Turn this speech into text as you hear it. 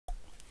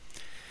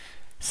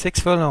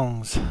6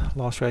 furlongs,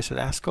 last race at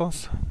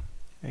Ascot,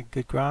 a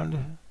good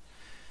ground.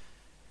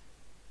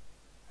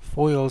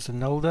 4 years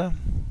and older.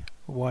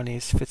 1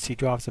 is Fitzy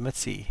Drives a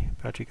Mitzi,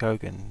 Patrick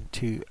Hogan.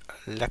 2,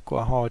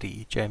 Laqua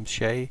Hardy, James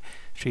Shea.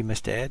 3,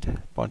 Mr.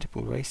 Ed,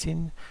 Bontable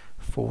Racing.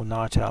 4,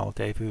 Night Owl,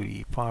 Dave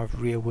Hooley. 5,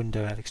 Rear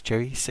Window, Alex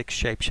Cherry. 6,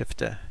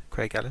 Shapeshifter,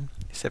 Craig Allen.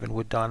 7,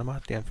 Wood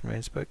Dynamite, Leon from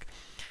Rensburg.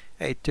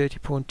 8, Dirty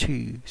Pawn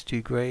 2,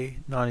 Stu Gray.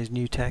 9 is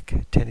New Tech.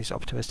 10 is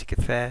Optimistic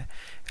Affair.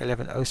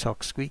 11,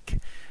 Osok Squeak.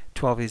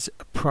 12 is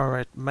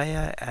Prorat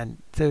Maya. And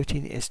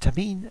 13 is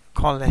Tamine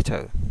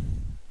Carletto.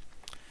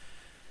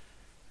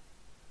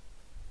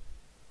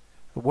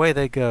 Away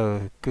they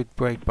go, good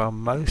break by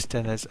most,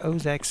 and as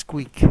Ozak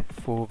Squeak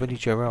for Vinnie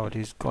Gerard,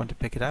 who's gone to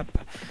pick it up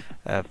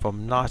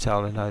from Night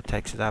Owl, and now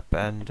takes it up,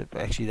 and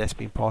actually that's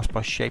been passed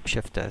by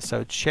Shapeshifter. So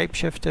it's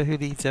Shapeshifter who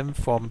leads him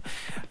from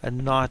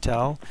Night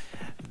Owl.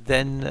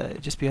 Then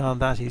just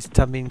behind that is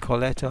Tamine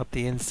Carletto. Up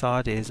the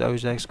inside is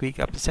Ozak Squeak.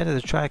 Up the centre of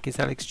the track is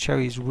Alex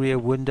Cherry's Rear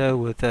Window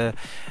with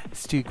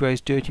Stu Gray's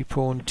Dirty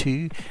Prawn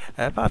 2.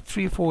 About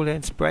 3 or 4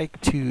 lengths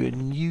break to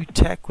New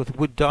Tech with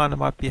Wood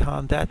Dynamite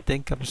behind that.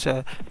 Then comes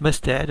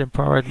Mr. Ed and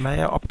Pride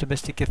Mayor,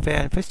 Optimistic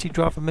Affair, and Fitzy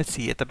Driver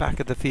Mitzi at the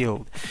back of the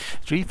field.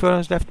 3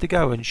 furlongs left to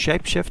go, and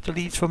Shapeshifter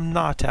leads from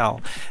Night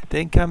Owl.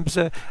 Then comes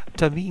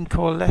Tamine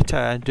Carletto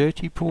and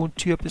Dirty Prawn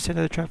 2 up the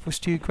centre of the track for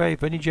Stu Gray.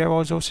 Vinnie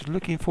Gerard's also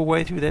looking for a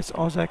way through. That's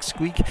Ozak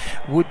Squeak.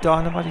 Wood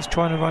Dynamite is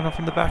trying to run off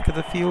from the back of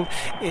the field.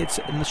 It's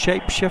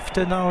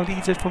Shapeshifter now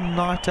leads it from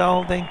Night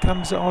Owl. Then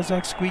comes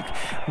Ozak Squeak.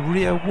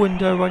 Rear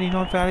Window running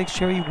on for Alex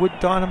Cherry. Wood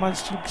Dynamite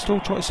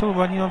still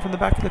running on from the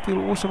back of the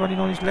field. Also running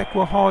on is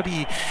Laqua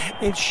Hardy.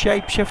 It's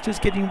Shapeshifter's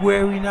getting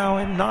wary now,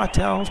 and Night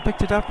Owl's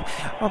picked it up.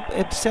 Up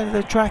at the centre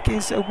of the track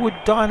is Wood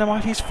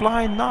Dynamite. He's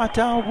flying. Night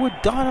Owl. Wood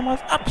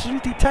Dynamite's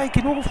absolutely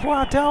taken off.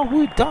 Night Owl.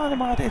 Wood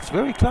Dynamite. It's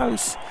very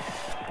close,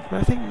 but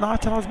I think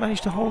Night Owl's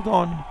managed to hold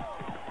on.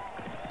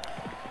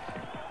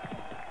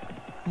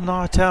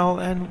 Night Owl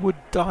and Wood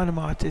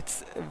Dynamite,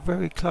 it's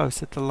very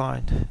close at the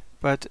line,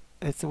 but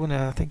it's the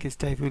winner. I think it's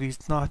Dave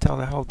Hooley's Night Owl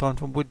that held on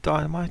from Wood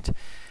Dynamite.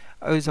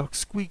 Ozok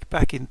Squeak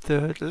back in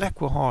 3rd,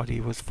 Laqua Hardy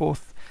was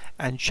 4th,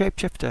 and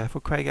Shapeshifter for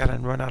Craig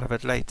Allen run out of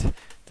it late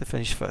to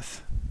finish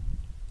 5th.